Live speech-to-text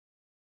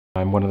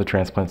I'm one of the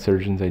transplant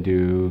surgeons. I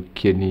do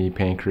kidney,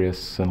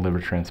 pancreas, and liver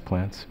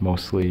transplants,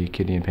 mostly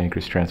kidney and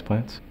pancreas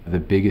transplants. The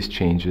biggest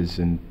changes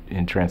in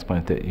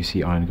transplant that you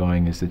see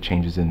ongoing is the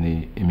changes in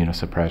the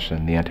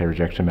immunosuppression, the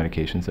anti-rejection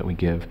medications that we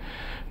give.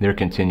 They're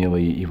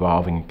continually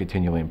evolving and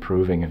continually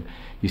improving, and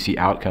you see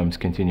outcomes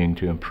continuing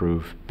to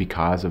improve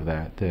because of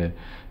that. The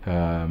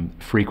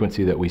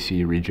frequency that we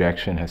see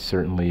rejection has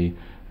certainly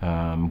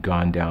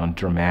gone down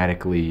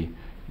dramatically,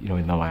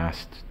 in the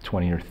last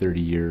 20 or 30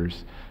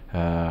 years.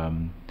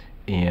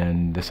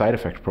 And the side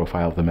effect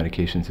profile of the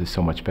medications is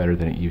so much better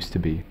than it used to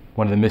be.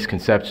 One of the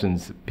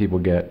misconceptions that people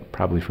get,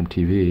 probably from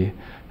TV,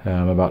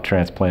 about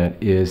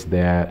transplant is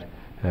that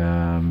you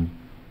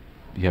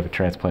have a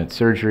transplant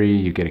surgery,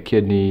 you get a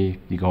kidney,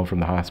 you go home from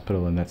the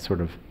hospital, and that's sort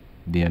of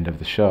the end of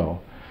the show.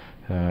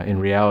 In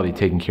reality,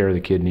 taking care of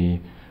the kidney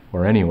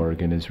or any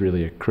organ is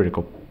really a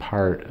critical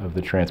part of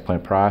the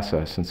transplant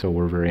process, and so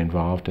we're very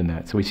involved in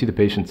that. So we see the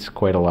patients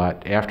quite a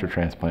lot after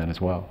transplant as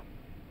well.